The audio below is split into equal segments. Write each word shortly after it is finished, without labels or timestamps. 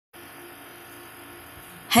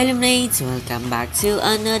Hello mates, welcome back to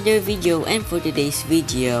another video, and for today's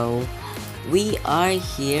video we are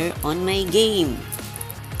here on my game.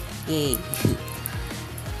 Yay.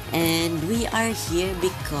 And we are here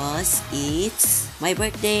because it's my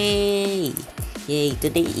birthday. Yay,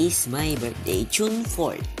 today is my birthday, June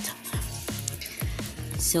 4th.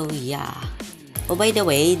 So yeah. Oh, by the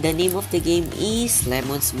way, the name of the game is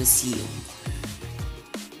Lemon's Museum.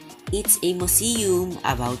 It's a museum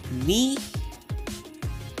about me,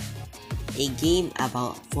 a game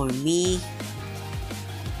for me,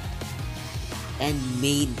 and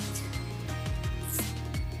made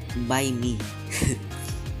by me.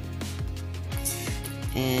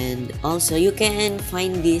 And also you can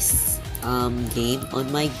find this game on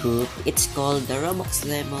my group. It's called the Roblox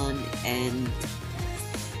Lemon, and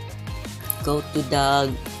go to the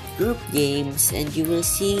group games and you will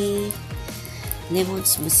see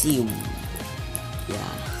Lemon's Museum.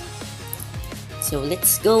 Yeah. So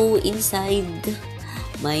let's go inside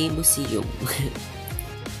my museum.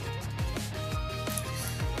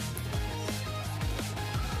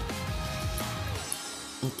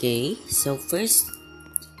 Okay, so first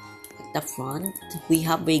at the front we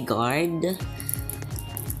have a guard.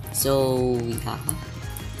 So yeah.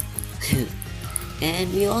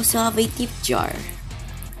 And we also have a tip jar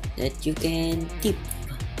that you can tip.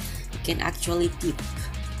 You can actually tip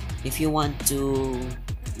if you want to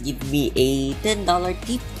give me a $10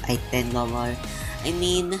 tip. $10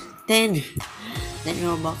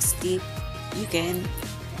 Robux tip. You can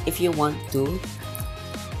if you want to.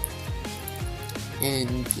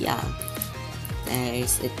 And yeah,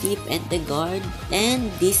 there's a tip and the guard, and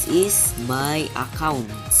this is my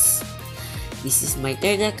accounts. This is my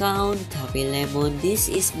third account, Happy Lemon. This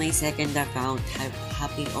is my second account,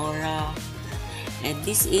 Happy Aura. And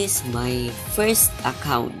this is my first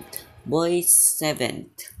account, Boy7.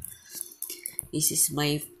 This is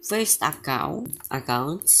my first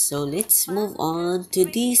account. So let's move on to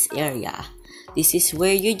this area. This is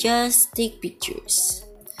where you just take pictures.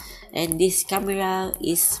 And this camera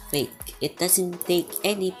is fake. It doesn't take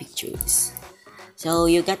any pictures. So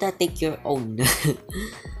you gotta take your own.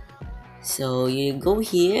 So you go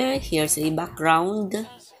here. Here's a background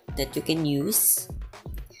that you can use.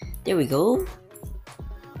 There we go.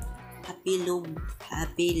 Happy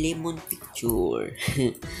Lemon picture.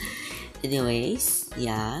 Anyways,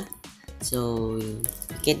 yeah. So you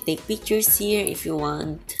can take pictures here if you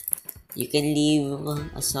want. You can leave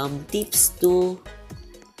some tips too.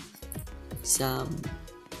 Some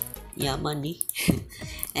money.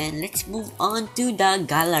 And let's move on to the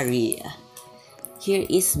gallery. Here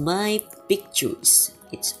is my pictures.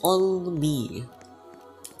 It's all me.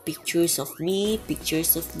 Pictures of me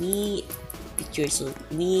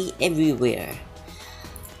everywhere.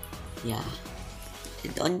 Yeah.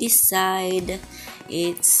 And on this side,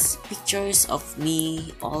 it's pictures of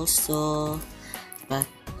me also. But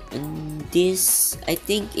on this, I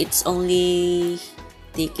think it's only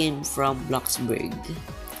taken from Bloxburg.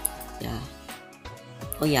 Yeah.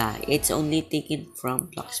 Oh yeah, it's only taken from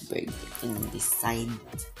Bloxburg on this side.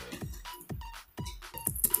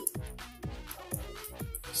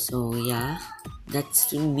 So yeah,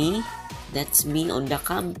 that's me. That's me on the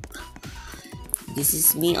camp. This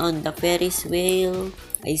is me on the Ferris wheel.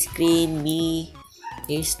 Ice cream, me.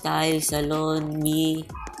 Hairstyle, salon, me.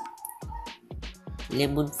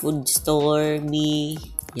 Lemon food store, me.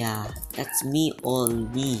 Yeah, that's me, all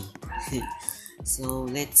me. So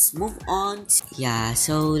let's move on. Yeah,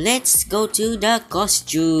 so let's go to the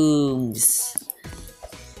costumes.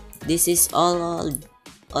 This is all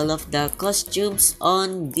of the costumes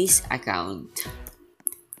on this account.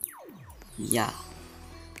 Yeah,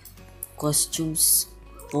 costumes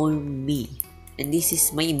for me. And this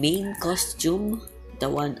is my main costume, the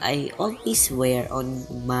one I always wear on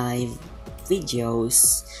my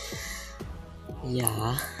videos.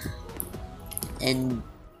 Yeah. And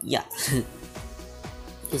yeah.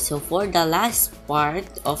 So for the last part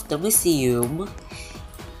of the museum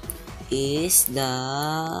is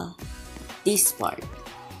this part.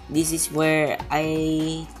 This is where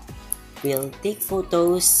I will take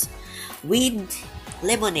photos with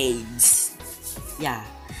lemonades. Yeah,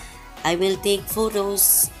 I will take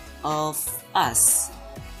photos of us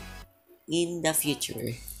in the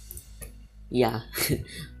future. Yeah,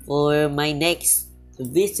 for my next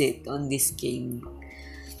visit on this game.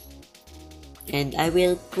 And I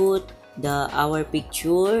will put our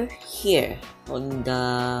picture here on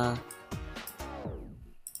the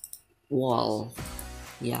wall.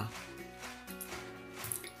 Yeah.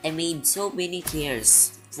 I made so many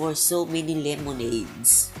chairs for so many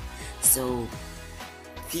lemonades. So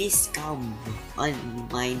please come on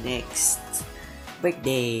my next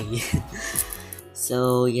birthday.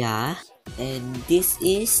 So yeah, and this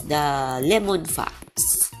is the lemon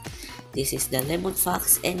facts. This is the lemon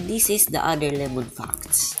facts, and this is the other lemon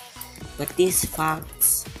facts. But this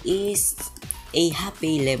facts is a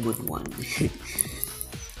happy lemon one.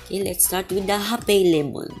 Okay, let's start with the happy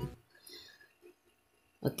lemon.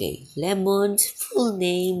 Okay, Lemon's full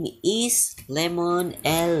name is Lemon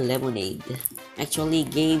L. Lemonade. Actually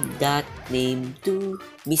gave that name to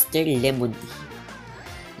Mr. Lemon.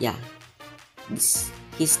 Yeah,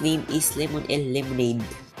 his name is Lemon L. Lemonade.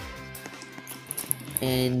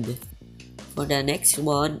 And for the next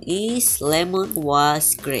one is Lemon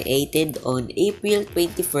was created on April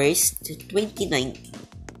 21st, 2019.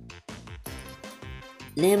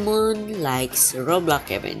 Lemon likes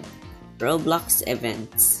Roblox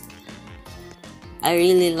events. I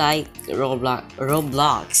really like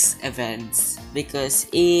Roblox events because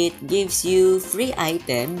it gives you free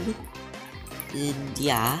item, and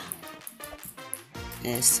yeah,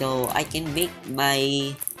 so I can make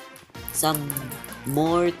some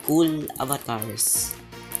more cool avatars.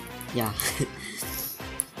 Yeah,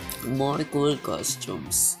 more cool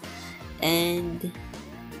costumes. And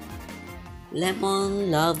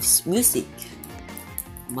Lemon loves music.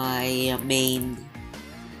 My main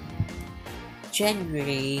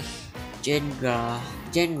genre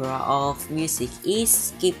of music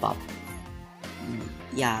is K-pop.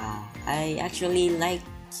 Yeah, I actually like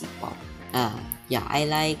K-pop. Yeah, I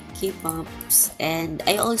like K-pops, and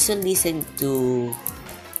I also listen to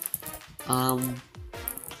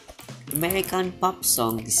American pop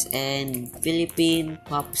songs and Philippine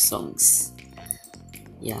pop songs.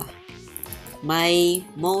 Yeah, my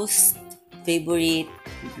most favorite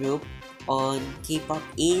group on K-pop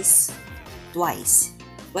is Twice.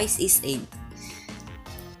 Twice is a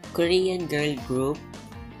Korean girl group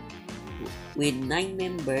with 9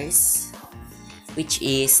 members, which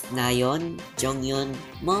is Nayeon, Jonghyun,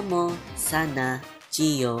 Momo, Sana,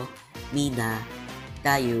 Jihyo, Mina,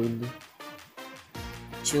 Taeyoon,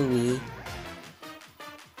 Chewie,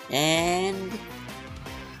 and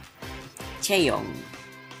Chaeyoung.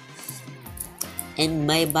 And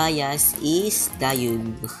my bias is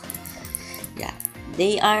Taeyoon. Yeah,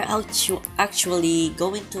 they are actually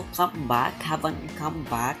going to haven't come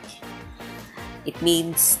back. It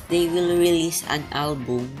means they will release an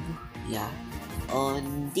album, yeah,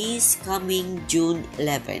 on this coming June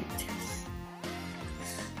 11th.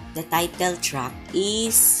 The title track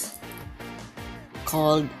is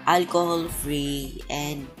called Alcohol Free,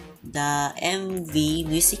 and the MV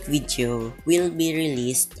music video will be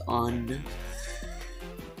released on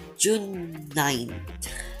June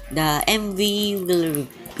 9th. The MV will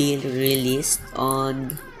be released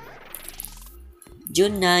on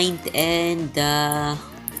June 9th, and the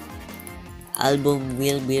album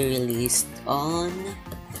will be released on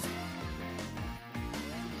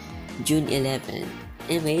June 11th.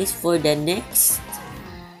 Anyways, for the next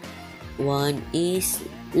one is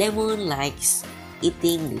Lemon likes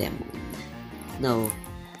eating lemon. No,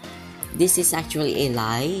 this is actually a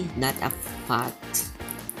lie, not a fact.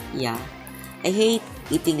 Yeah, I hate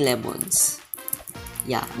eating lemons.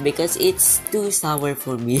 Yeah, because it's too sour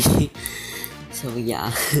for me. So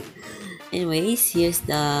yeah. Anyways, here's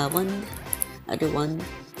the other one.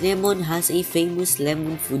 Lemon has a famous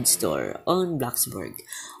lemon food store on Blacksburg.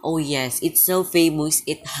 Oh yes, it's so famous.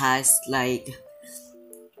 It has like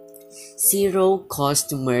 0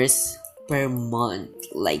 customers per month.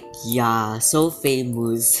 Like, yeah, so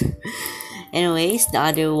famous. Anyways, the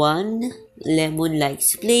other one, Lemon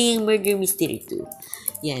likes playing Murder Mystery too.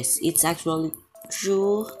 Yes, it's actually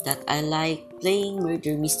true that I like playing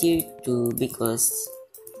Murder Mystery too because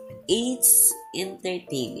it's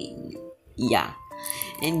entertaining. Yeah.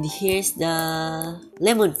 And here's the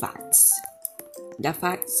lemon facts. The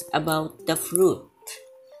facts about the fruit.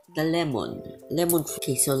 The lemon fruit.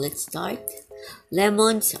 Okay, so let's start.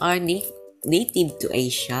 Lemons are native to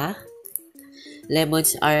Asia.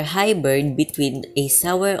 Lemons are hybrid between a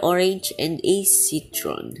sour orange and a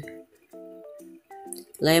citron.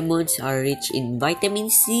 Lemons are rich in vitamin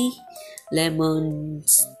C.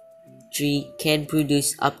 Lemons tree can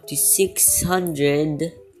produce up to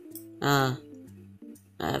 600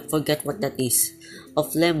 I forgot what that is,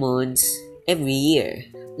 of lemons every year.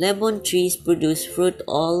 Lemon trees produce fruit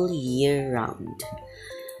all year round.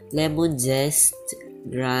 Lemon zest,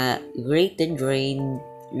 grated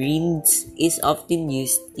rinds, is often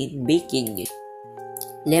used in baking.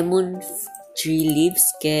 Lemon tree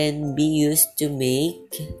leaves can be used to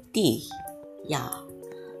make tea. Yeah.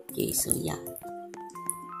 Okay, so yeah.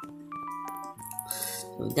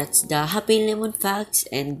 So that's the happy lemon facts,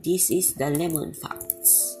 and this is the lemon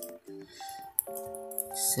facts.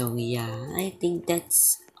 So yeah, I think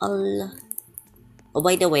that's all. Oh,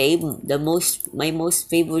 by the way, my most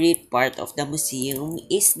favorite part of the museum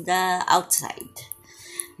is the outside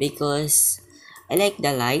because I like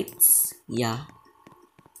the lights. Yeah,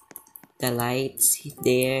 the lights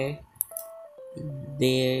there,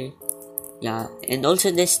 there. Yeah, and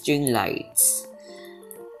also the string lights.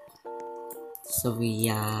 So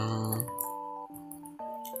yeah.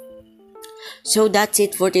 So that's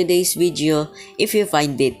it for today's video. If you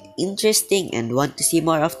find it interesting and want to see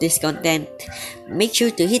more of this content, make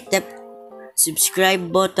sure to hit the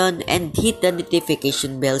subscribe button and hit the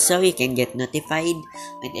notification bell so you can get notified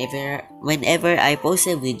whenever I post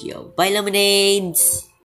a video. Bye, lemonades!